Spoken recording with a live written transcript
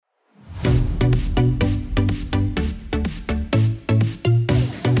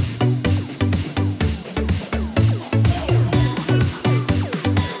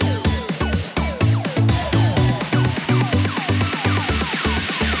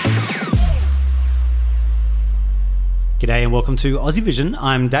G'day and welcome to Aussie Vision.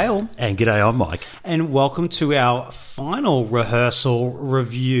 I'm Dale. And g'day, I'm Mike. And welcome to our final rehearsal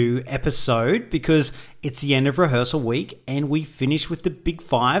review episode because it's the end of rehearsal week and we finish with the Big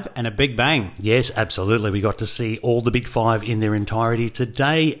Five and a big bang. Yes, absolutely. We got to see all the Big Five in their entirety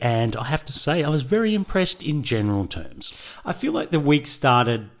today, and I have to say I was very impressed in general terms. I feel like the week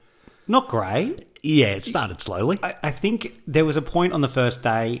started not great. Yeah, it started slowly. I think there was a point on the first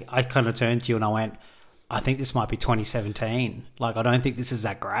day I kind of turned to you and I went, I think this might be 2017. Like, I don't think this is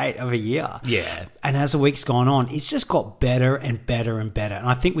that great of a year. Yeah. And as the week's gone on, it's just got better and better and better. And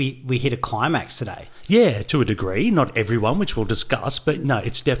I think we hit a climax today. Yeah, to a degree. Not everyone, which we'll discuss, but no,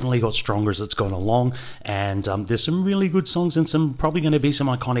 it's definitely got stronger as it's gone along. And there's some really good songs and probably going to be some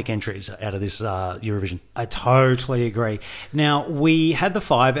iconic entries out of this Eurovision. I totally agree. Now, we had the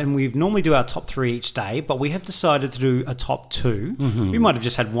five, and we normally do our top three each day, but we have decided to do a top two. Mm-hmm. We might have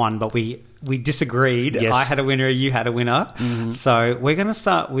just had one, but we disagreed. Yes. I had a winner, you had a winner. Mm-hmm. So we're going to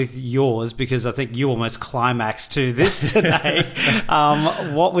start with yours because I think you almost climaxed to this today.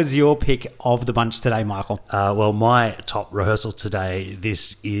 What was your pick of the bunch today, Michael? Well, my top rehearsal today,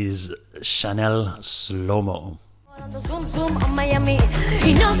 this is Chanel Slow-Mo. Zoom, zoom, oh Miami.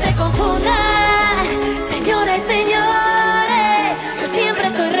 Y no se confundan, señoras y señores, yo siempre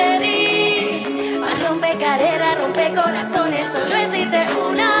estoy ready. Para romper caderas, romper corazones, solo existe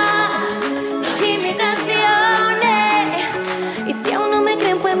una.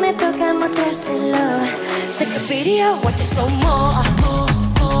 Me toca mostrárselo. Check a video, watch it slow mo.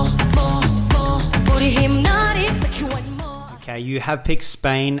 Booty hypnotic, make you want more. Okay, you have picked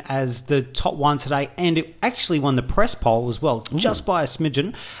Spain as the top one today, and it actually won the press poll as well, just by a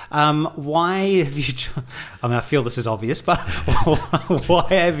smidgen. Why have you... I feel this is obvious, but why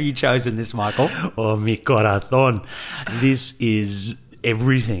have you chosen this, Michael? Oh, mi corazón. This is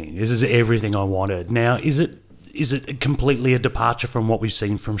everything. This is everything I wanted. Now, is it completely a departure from what we've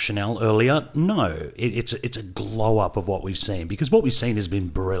seen from Chanel earlier? No, it's a glow up of what we've seen, because what we've seen has been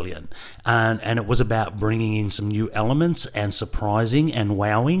brilliant, and it was about bringing in some new elements and surprising and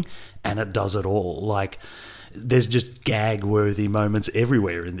wowing, and it does it all. Like, there's just gag-worthy moments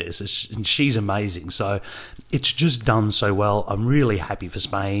everywhere in this, and she's amazing. So it's just done so well. I'm really happy for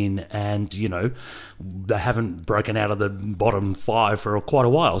Spain, and they haven't broken out of the bottom five for quite a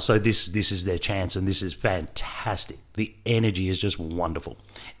while. So this is their chance, and this is fantastic. The energy is just wonderful.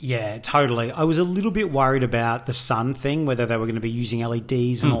 Yeah, totally. I was a little bit worried about the sun thing, whether they were going to be using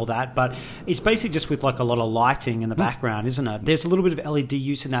LEDs and all that, but it's basically just with like a lot of lighting in the background, isn't it? There's a little bit of LED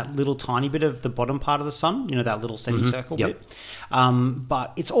use in that little tiny bit of the bottom part of the sun, that little semicircle bit.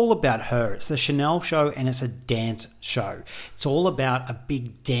 But it's all about her. It's the Chanel show, and it's a dance show. It's all about a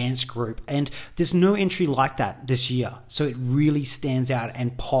big dance group, and there's no entry like that this year. So it really stands out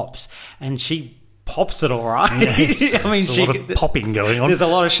and pops, and she pops it all right. Yes. I mean, there's a lot of popping going on. There's a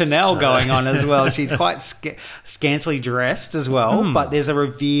lot of Chanel going on as well. She's quite scantily dressed as well, but there's a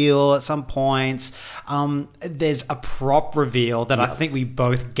reveal at some points. There's a prop reveal that I think we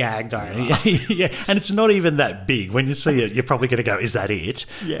both gagged over. Yeah, and it's not even that big. When you see it, you're probably going to go, is that it?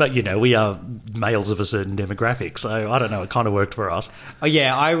 Yeah. But, we are males of a certain demographic, so I don't know, it kind of worked for us. Oh,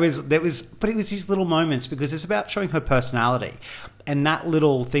 yeah, but it was these little moments, because it's about showing her personality. And that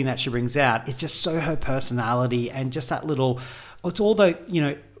little thing that she brings out is just so her personality, and just that little... It's all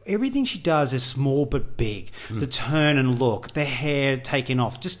the, everything she does is small but big. The turn and look, the hair taking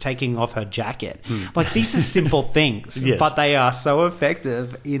off her jacket. Like, these are simple things, yes, but they are so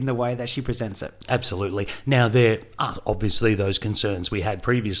effective in the way that she presents it. Absolutely. Now, there are obviously those concerns we had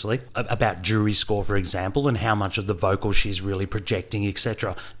previously about jury score, for example, and how much of the vocal she's really projecting,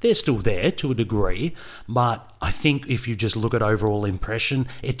 etc. They're still there to a degree, but I think if you just look at overall impression,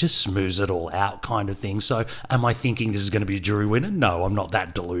 it just smooths it all out, kind of thing. So am I thinking this is going to be a jury winner? No, I'm not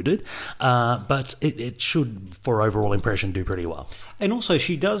that deluded. But it should, for overall impression, do pretty well. And also,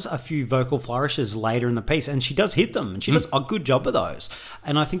 she does a few vocal flourishes later in the piece, and she does hit them, and she does a good job of those.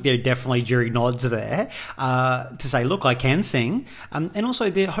 And I think there are definitely jury nods there to say, look, I can sing. And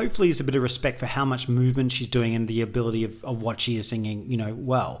also, there hopefully is a bit of respect for how much movement she's doing and the ability of what she is singing,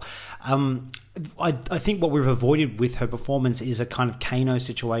 well. I think what we've avoided with her performance is a kind of Kano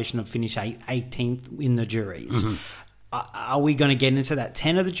situation of finish 18th in the juries. Are we going to get into that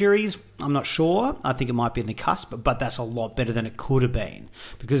 10 of the juries? I'm not sure. I think it might be in the cusp, but that's a lot better than it could have been,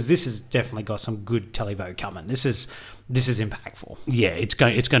 because this has definitely got some good televote coming. This is impactful. Yeah, it's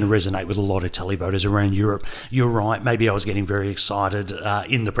going to resonate with a lot of televoters around Europe. You're right. Maybe I was getting very excited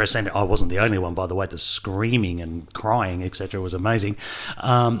in the press, and I wasn't the only one, by the way. The screaming and crying, etc., was amazing.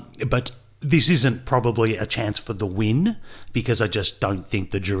 But This isn't probably a chance for the win because I just don't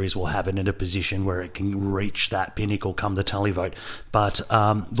think the juries will have it in a position where it can reach that pinnacle come the tally vote. But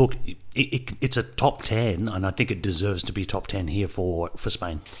look, it's a top 10, and I think it deserves to be top 10 here for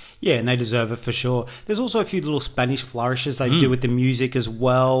Spain. Yeah, and they deserve it for sure. There's also a few little Spanish flourishes they do with the music as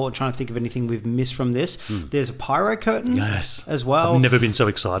well. I'm trying to think of anything we've missed from this. There's a pyro curtain as well. I've never been so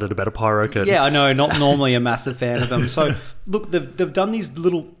excited about a pyro curtain. Yeah, I know. Not normally a massive fan of them. So, look, they've done these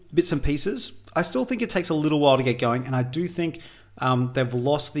little bits and pieces. I still think it takes a little while to get going, and I do think they've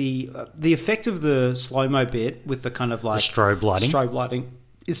lost the effect of the slow-mo bit with the kind of like... The strobe lighting.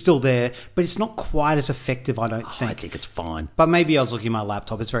 It's still there, but it's not quite as effective, I don't think. I think it's fine. But maybe I was looking at my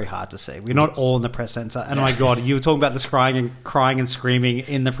laptop. It's very hard to see. We're not all in the press centre. And oh my God, you were talking about this crying and screaming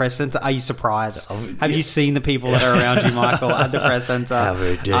in the press centre. Are you surprised? Have you seen the people that are around you, Michael, at the press centre? How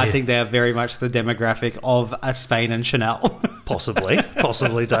very dare. I think they are very much the demographic of Spain and Chanel. Possibly,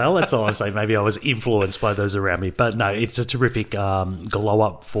 Dale. That's all I'm saying. Maybe I was influenced by those around me. But no, it's a terrific glow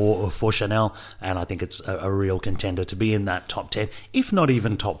up for Chanel, and I think it's a real contender to be in that top 10, if not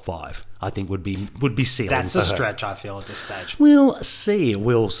even top 5. I think would be ceiling. That's for a her. stretch, I feel, at this stage. We'll see. All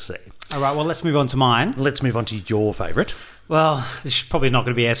right, well, let's move on to mine. Let's move on to your favourite. Well, this is probably not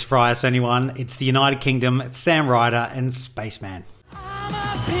going to be a surprise to anyone. It's the United Kingdom. It's Sam Ryder and Spaceman. I'm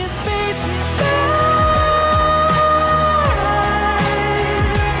up in space,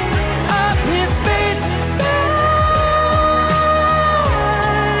 up in space,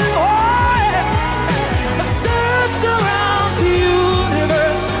 oh yeah. I've searched around the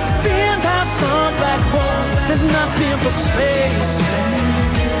universe, been past some black holes. There's nothing but space,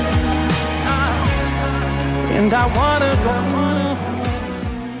 and I wanna go.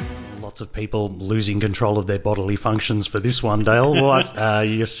 Lots of people losing control of their bodily functions for this one, Dale. What?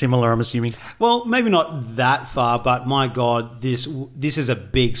 You're similar, I'm assuming? Well, maybe not that far, but my God, this is a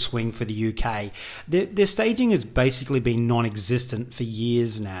big swing for the UK. Their staging has basically been non-existent for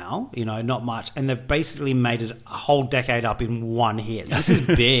years now, not much, and they've basically made it a whole decade up in one hit. This is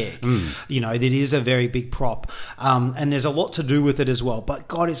big. It is a very big prop, and there's a lot to do with it as well. But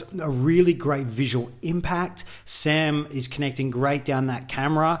God, it's a really great visual impact. Sam is connecting great down that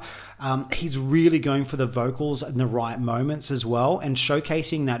camera. He's really going for the vocals in the right moments as well and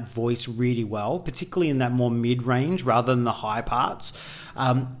showcasing that voice really well, particularly in that more mid-range rather than the high parts.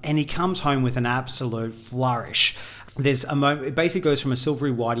 And he comes home with an absolute flourish. There's a moment, it basically goes from a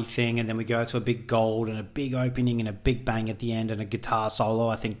silvery whitey thing, and then we go to a big gold and a big opening and a big bang at the end and a guitar solo.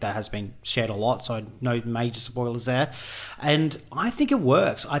 I think that has been shared a lot, so no major spoilers there. And I think it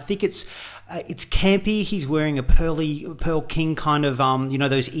works. I think it's campy. He's wearing a Pearl King kind of,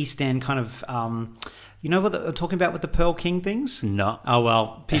 those East End kind of, you know what I'm talking about with the Pearl King things? No. Oh,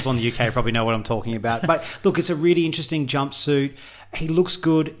 well, people in the UK probably know what I'm talking about. But look, it's a really interesting jumpsuit. He looks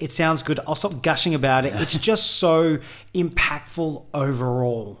good. It sounds good. I'll stop gushing about it. It's just so impactful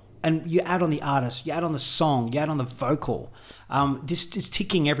overall. And you add on the artist, you add on the song, you add on the vocal. This is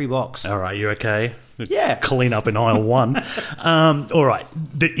ticking every box. All right, you okay? Yeah. Clean up in aisle 1. All right.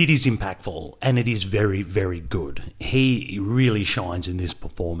 It is impactful and it is very, very good. He really shines in this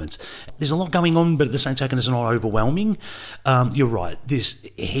performance. There's a lot going on, but at the same token, it's not overwhelming. You're right.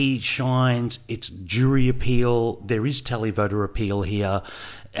 He shines. It's jury appeal. There is televoter appeal here.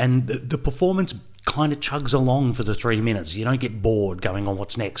 And the performance kind of chugs along for the 3 minutes. You don't get bored going on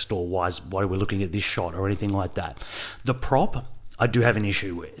what's next or why are we looking at this shot or anything like that. The prop, I do have an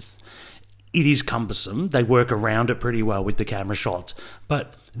issue with. It is cumbersome. They work around it pretty well with the camera shots.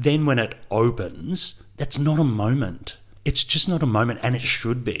 But then when it opens, that's not a moment. It's just not a moment, and it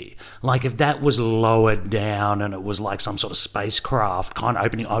should be. Like, if that was lowered down and it was like some sort of spacecraft kind of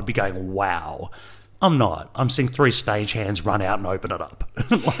opening, I'd be going, wow. I'm not. I'm seeing 3 stagehands run out and open it up.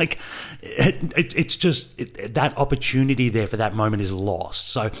 Like, it's just that opportunity there for that moment is lost.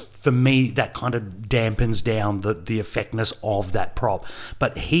 So for me, that kind of dampens down the effectiveness of that prop.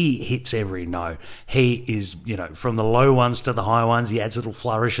 But he hits every note. He is, from the low ones to the high ones, he adds little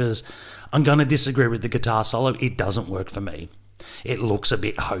flourishes. I'm going to disagree with the guitar solo. It doesn't work for me. It looks a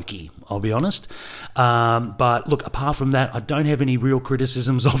bit hokey, I'll be honest. But look, apart from that, I don't have any real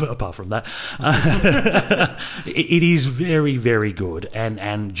criticisms of it apart from that. It is very, very good,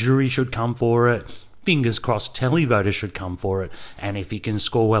 and jury should come for it. Fingers crossed, televoters should come for it. And if he can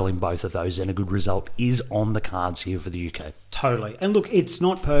score well in both of those, then a good result is on the cards here for the UK. Totally. And look, it's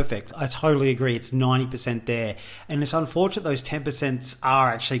not perfect. I totally agree. It's 90% there. And it's unfortunate those 10% are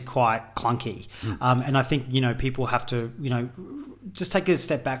actually quite clunky. And I think, people have to, just take a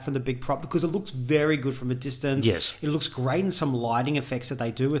step back from the big prop because it looks very good from a distance. Yes. It looks great in some lighting effects that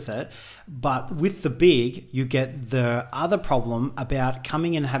they do with it. But with the big, you get the other problem about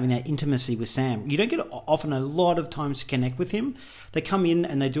coming in and having that intimacy with Sam. You don't get often a lot of times to connect with him. They come in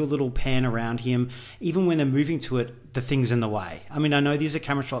and they do a little pan around him. Even when they're moving to it, the thing's in the way. I mean, I know these are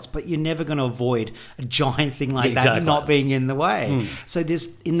camera shots, but you're never going to avoid a giant thing like that not being in the way. So there's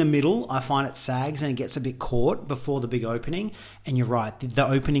in the middle, I find it sags and it gets a bit caught before the big opening. And you're right, the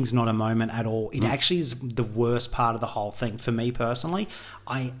opening's not a moment at all. It actually is the worst part of the whole thing. For me personally,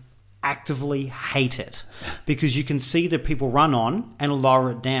 I actively hate it because you can see that people run on and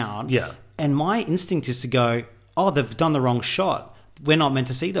lower it down. Yeah. And my instinct is to go, oh, they've done the wrong shot. We're not meant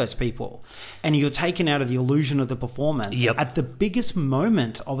to see those people. And you're taken out of the illusion of the performance at the biggest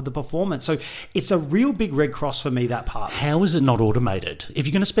moment of the performance. So it's a real big red cross for me, that part. How is it not automated? If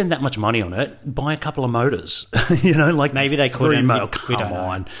you're going to spend that much money on it, buy a couple of motors. Like maybe they could. Come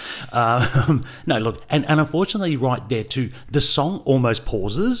on. No, look, and unfortunately right there too, the song almost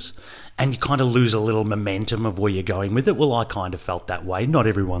pauses and you kind of lose a little momentum of where you're going with it. Well, I kind of felt that way. Not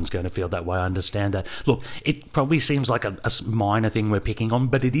everyone's going to feel that way. I understand that. Look, it probably seems like a minor thing we're picking on,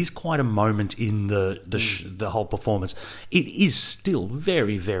 but it is quite a moment in the whole performance. It is still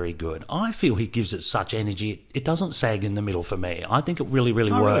very, very good. I feel he gives it such energy. It doesn't sag in the middle for me. I think it really,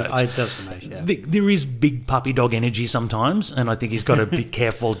 really works. Really? It does for me, yeah. There is big puppy dog energy sometimes, and I think he's got to be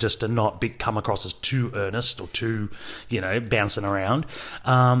careful just to not come across as too earnest or too, bouncing around.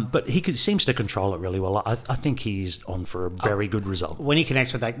 But he seems to control it really well. I think he's on for a very good result. When he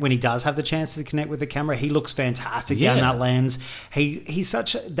connects with that, when he does have the chance to connect with the camera, he looks fantastic down that lens. He's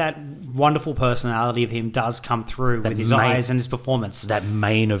such that wonderful personality of him does come through with his eyes and his performance. That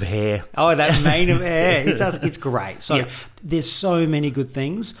mane of hair. Oh, that mane of hair. It's great. So there's so many good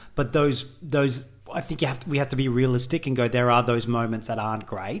things, but those I think we have to be realistic and go, there are those moments that aren't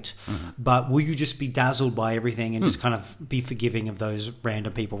great, but will you just be dazzled by everything and just kind of be forgiving of those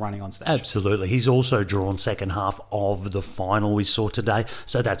random people running on stage? Absolutely. He's also drawn second half of the final we saw today,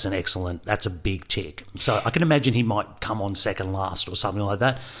 so that's a big tick. So I can imagine he might come on second last or something like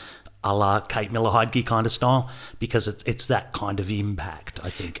that, a la Kate Miller-Heidke kind of style, because it's that kind of impact, I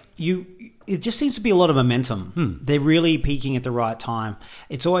think. It just seems to be a lot of momentum. They're really peaking at the right time.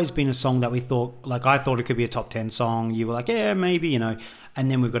 It's always been a song that we thought, like I thought it could be a top 10 song. You were like, yeah, maybe, and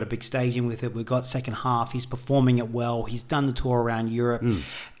then we've got a big staging with it. We've got second half. He's performing it well. He's done the tour around Europe.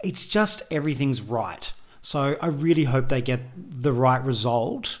 It's just everything's right. So I really hope they get the right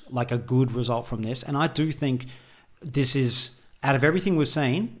result, like a good result from this. And I do think this is... out of everything we've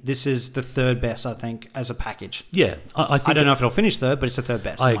seen, this is the third best, I think, as a package. Yeah. I don't know if it'll finish third, but it's the third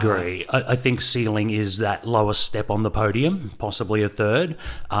best. I agree. I think Ceiling is that lowest step on the podium, possibly a third.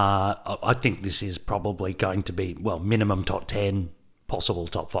 I think this is probably going to be, minimum top 10, possible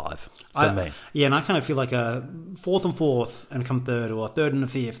top 5 for me. Yeah, and I kind of feel like a fourth and come third, or a third and a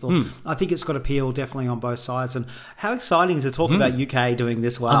fifth. Or I think it's got appeal definitely on both sides. And how exciting to talk about UK doing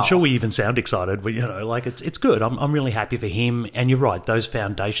this well. I'm sure we even sound excited, but it's good. I'm really happy for him. And you're right, those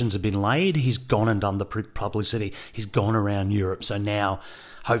foundations have been laid. He's gone and done the publicity. He's gone around Europe. So now,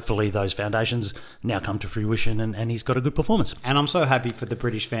 hopefully those foundations now come to fruition and he's got a good performance. And I'm so happy for the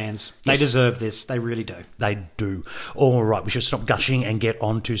British fans. They deserve this. They really do. They do. All right, we should stop gushing and get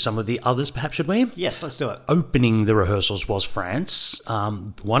on to some of the others, perhaps, should we? Yes, let's do it. Opening the rehearsals was France.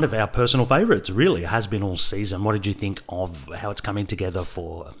 One of our personal favourites, really, has been all season. What did you think of how it's coming together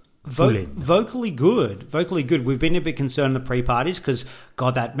for... Vocally good. We've been a bit concerned in the pre-parties because,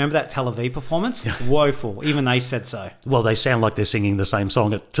 remember that Tel Aviv performance? Woeful. Even they said so. Well, they sound like they're singing the same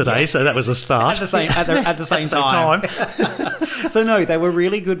song today, so that was a start. At the same time. So no, they were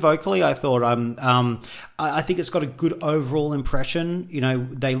really good vocally, I thought. I think it's got a good overall impression.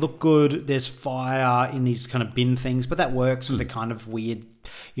 They look good. There's fire in these kind of bin things, but that works with the kind of weird,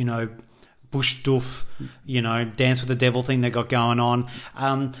 bush doof, dance with the devil thing they got going on.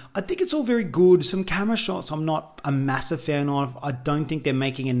 I think it's all very good. Some camera shots I'm not a massive fan of. I don't think they're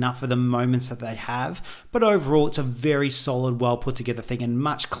making enough of the moments that they have. But overall, it's a very solid, well put together thing and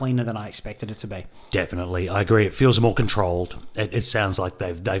much cleaner than I expected it to be. Definitely. I agree. It feels more controlled. It sounds like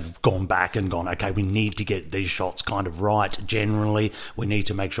they've gone back and gone, okay, we need to get these shots kind of right generally. We need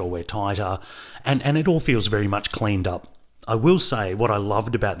to make sure we're tighter. And it all feels very much cleaned up. I will say what I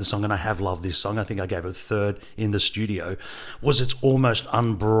loved about the song, and I have loved this song, I think I gave it a third in the studio, was its almost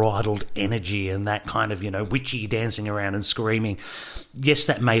unbridled energy and that kind of, witchy dancing around and screaming. Yes,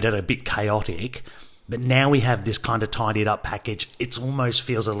 that made it a bit chaotic, But now we have this kind of tidied up package. It almost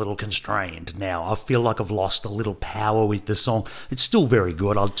feels a little constrained now. I feel like I've lost a little power with the song. It's still very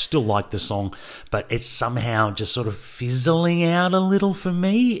good. I still like the song, but it's somehow just sort of fizzling out a little for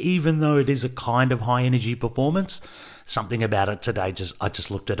me, even though it is a kind of high energy performance. Something about it today, I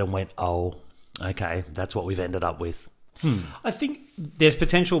just looked at it and went, oh, okay, that's what we've ended up with. I think there's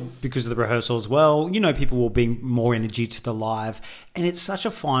potential because of the rehearsal as well. You know, people will bring more energy to the live, and it's such a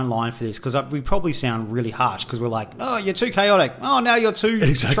fine line for this because we probably sound really harsh because we're like, oh, you're too chaotic. Oh, now you're too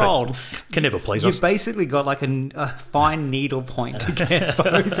controlled. Can never please You've us. basically got like a fine needle point to get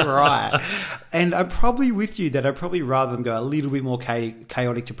both right. And I'm probably with you that I'd probably rather them go a little bit more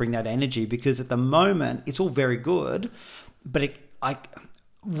chaotic to bring that energy because at the moment it's all very good, but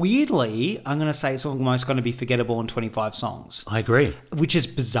weirdly, I'm going to say it's almost going to be forgettable in 25 songs. I agree. Which is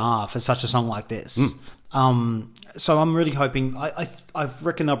bizarre for such a song like this. So I'm really hoping, I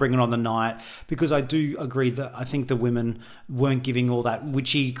reckon they'll bring it on the night because I do agree that I think the women weren't giving all that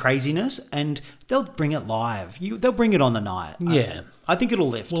witchy craziness and they'll bring it live. They'll bring it on the night. Yeah. I think it'll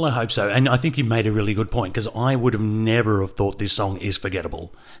lift. Well, I hope so. And I think you made a really good point because I would have never have thought this song is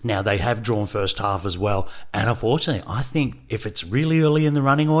forgettable. Now, they have drawn first half as well. And unfortunately, I think if it's really early in the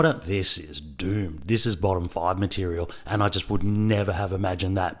running order, this is doomed. This is bottom 5 material. And I just would never have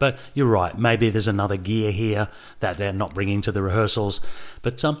imagined that. But you're right. Maybe there's another gear here that they're not bringing to the rehearsals.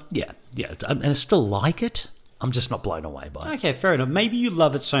 But yeah. And I still like it. I'm just not blown away by it. Okay, fair enough. Maybe you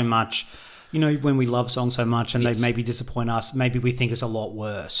love it so much. You know, when we love songs so much and they maybe disappoint us, maybe we think it's a lot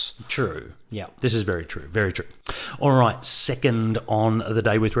worse. True. Yeah. This is very true. Very true. All right. Second on the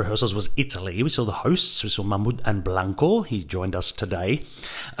day with rehearsals was Italy. We saw the hosts. We saw Mahmood and Blanco. He joined us today.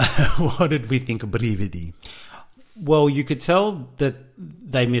 What did we think of Brividi? Well, you could tell that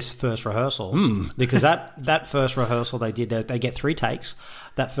they missed first rehearsals because that first rehearsal they did, they get 3 takes.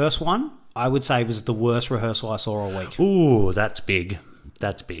 That first one, I would say, was the worst rehearsal I saw all week. Ooh, that's big.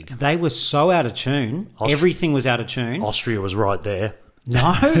 That's big. They were so out of tune. Everything was out of tune. Austria was right there.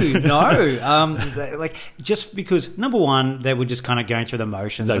 No. Just because, number one, they were just kind of going through the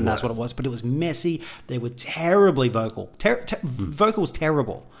motions that's what it was. But it was messy. They were terribly vocal. Vocal was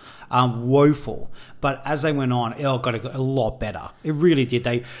terrible. Woeful. But as they went on, it got a lot better. It really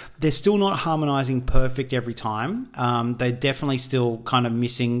did. They're still not harmonizing perfect every time. They're definitely still kind of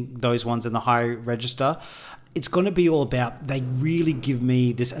missing those ones in the high register. It's going to be all about, they really give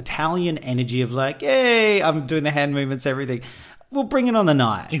me this Italian energy of like, hey, I'm doing the hand movements, everything. We'll bring it on the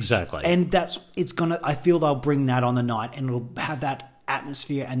night. Exactly. And I feel they'll bring that on the night and it'll have that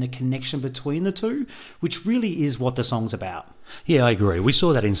atmosphere and the connection between the two, which really is what the song's about. Yeah, I agree. We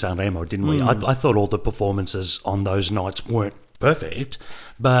saw that in Sanremo, didn't we? I thought all the performances on those nights weren't perfect,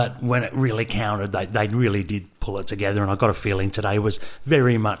 but when it really counted, they really did pull it together, and I got a feeling today was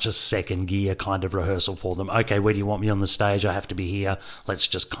very much a second gear kind of rehearsal for them. Okay, where do you want me on the stage? I have to be here. Let's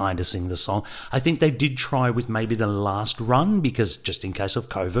just kind of sing the song. I think they did try with maybe the last run because just in case of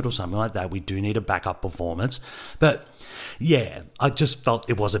COVID or something like that, we do need a backup performance. But yeah, I just felt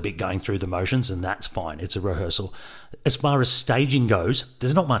it was a bit going through the motions, and that's fine. It's a rehearsal. As far as staging goes,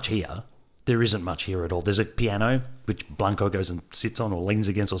 there's not much here. There isn't much here at all. There's a piano, which Blanco goes and sits on or leans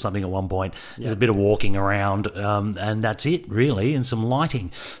against or something at one point. There's a bit of walking around, and that's it, really, and some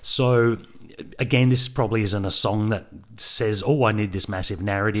lighting. So, again, this probably isn't a song that says, oh, I need this massive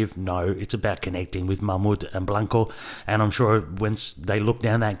narrative. No, it's about connecting with Mahmood and Blanco. And I'm sure once they look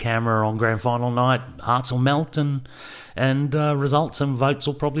down that camera on grand final night, hearts will melt and results and votes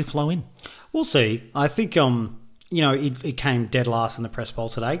will probably flow in. We'll see. I think... it came dead last in the press poll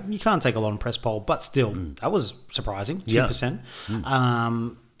today. You can't take a lot in press poll, but still, that was surprising, 2%. Yeah.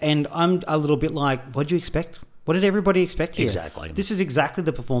 And I'm a little bit like, what did you expect? What did everybody expect here? Exactly. This is exactly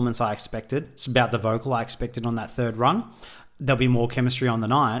the performance I expected. It's about the vocal I expected on that third run. There'll be more chemistry on the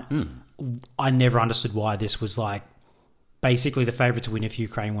night. I never understood why this was like basically the favourite to win if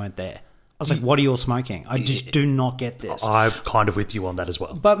Ukraine weren't there. I was like, what are you all smoking? I just do not get this. I'm kind of with you on that as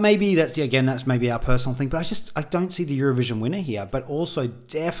well. But maybe that's maybe our personal thing. But I don't see the Eurovision winner here. But also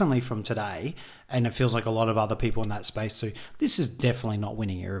definitely from today, and it feels like a lot of other people in that space too, this is definitely not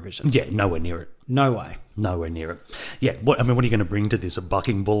winning Eurovision. Yeah, nowhere near it. No way. Nowhere near it. Yeah, what are you going to bring to this? A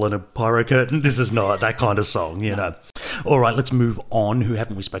bucking bull and a pyro curtain? This is not that kind of song, you know. All right, let's move on. Who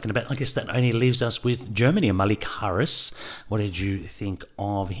haven't we spoken about? I guess that only leaves us with Germany and Malik Harris. What did you think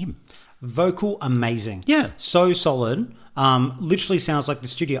of him? Vocal, amazing. Yeah. So solid. Literally sounds like the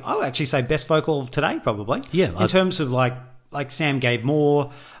studio. I would actually say best vocal of today, probably. Yeah. In terms of like Sam gave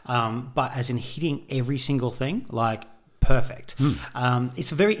more, but as in hitting every single thing, like perfect.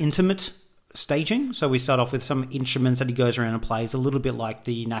 It's a very intimate staging. So we start off with some instruments that he goes around and plays, a little bit like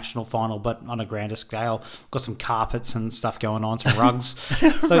the national final, but on a grander scale. Got some carpets and stuff going on, some rugs.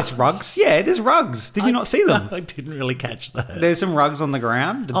 Those rugs? Yeah, there's rugs. Did you not see them? I didn't really catch that. There's some rugs on the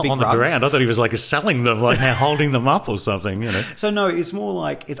ground. The big on the rugs. ground. I thought he was like selling them, like now holding them up or something, you know. So no, it's more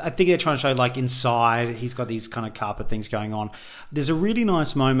like I think they're trying to show like inside. He's got these kind of carpet things going on. There's a really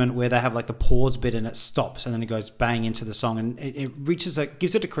nice moment where they have like the pause bit and it stops and then it goes bang into the song and it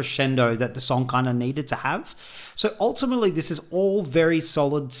gives it a crescendo that the song kind of needed to have. So ultimately, this is all very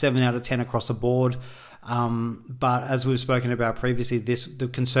solid 7 out of 10 across the board. But as we've spoken about previously, the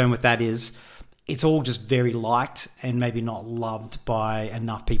concern with that is it's all just very liked and maybe not loved by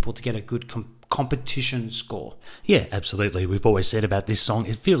enough people to get a good competition score. Yeah, absolutely. We've always said about this song,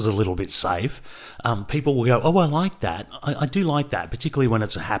 it feels a little bit safe. People will go, oh, I like that. I do like that, particularly when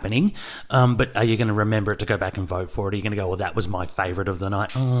it's happening. But are you going to remember it to go back and vote for it? Are you going to go, well, that was my favourite of the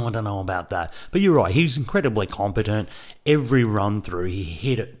night? Oh, I don't know about that. But you're right. He's incredibly competent. Every run through, he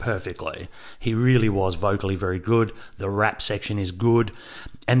hit it perfectly. He really was vocally very good. The rap section is good.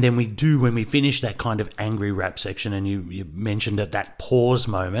 And then when we finish that kind of angry rap section, and you mentioned that pause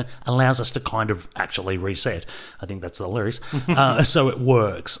moment allows us to kind of actually reset. I think that's the lyrics. So it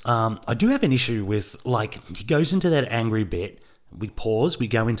works. I do have an issue with, like, he goes into that angry bit, we pause, we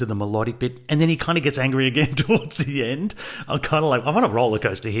go into the melodic bit, and then he kind of gets angry again towards the end. I'm kind of like, I'm on a roller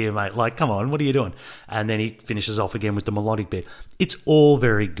coaster here, mate. Like, come on, what are you doing? And then he finishes off again with the melodic bit. It's all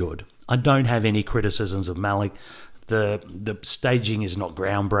very good. I don't have any criticisms of Malik. The staging is not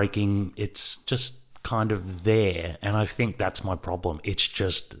groundbreaking. It's just kind of there, and I think that's my problem. It's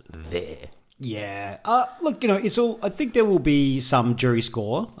just there. Yeah. Look, it's all. I think there will be some jury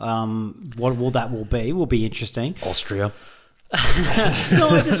score. What will be interesting. Austria. No,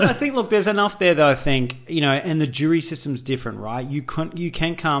 I think, look, there's enough there that I think, and the jury system's different, right? You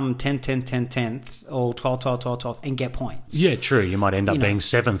can come 10, 10, 10, 10th or 12, 12, 12, 12 and get points. Yeah, true. You might end up being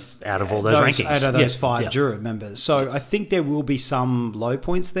 7th out of all those rankings. Out of those 5 juror members. So I think there will be some low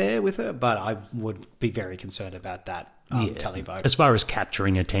points there with it, but I would be very concerned about that. Televote. As far as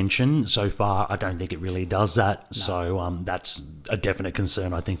capturing attention, so far, I don't think it really does that. No. So that's a definite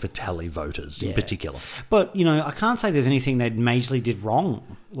concern, I think, for televoters in particular. But, I can't say there's anything they majorly did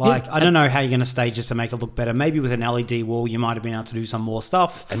wrong. I don't know how you're going to stage this to make it look better. Maybe with an LED wall, you might have been able to do some more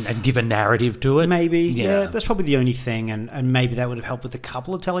stuff. And give a narrative to it. Maybe, yeah. That's probably the only thing. And maybe that would have helped with a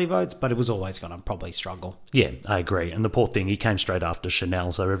couple of televotes, but it was always going to probably struggle. Yeah, I agree. And the poor thing, he came straight after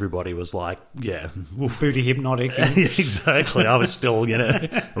Chanel, so everybody was like, booty hypnotic. Exactly. I was still,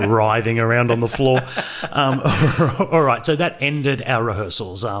 writhing around on the floor. All right. So that ended our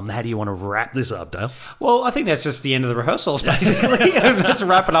rehearsals. How do you want to wrap this up, Dale? Well, I think that's just the end of the rehearsals, basically. Let's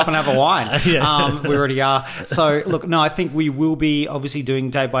wrap it up and have a wine. We already are. So, look, no, I think we will be obviously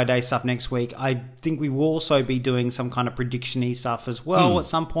doing day-by-day stuff next week. I think we will also be doing some kind of prediction-y stuff as well at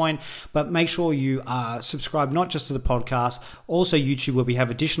some point. But make sure you subscribe not just to the podcast, also YouTube, where we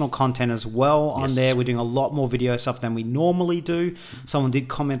have additional content as well on there. We're doing a lot more video stuff than we normally do. Someone did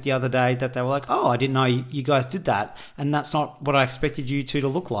comment the other day that they were like, oh, I didn't know you guys did that, and that's not what I expected you two to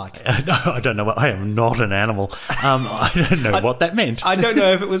look like. No, I don't know. I am not an animal. I don't know what that meant. I don't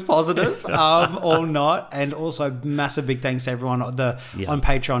know if it was positive or not. And also massive big thanks to everyone on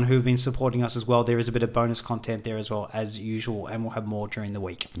Patreon who've been supporting us as well. There is a bit of bonus content there as well as usual, and we'll have more during the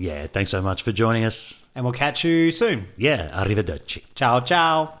week. Yeah, thanks so much for joining us. And we'll catch you soon. Yeah, arrivederci. Ciao,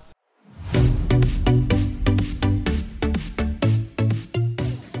 ciao.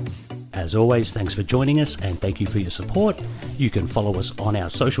 As always, thanks for joining us and thank you for your support. You can follow us on our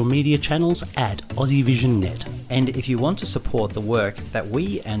social media channels at AussieVisionNet. And if you want to support the work that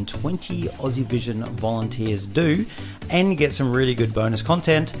we and 20 Aussie Vision volunteers do and get some really good bonus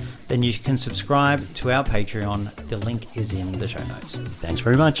content, then you can subscribe to our Patreon. The link is in the show notes. Thanks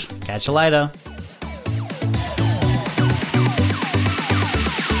very much. Catch you later.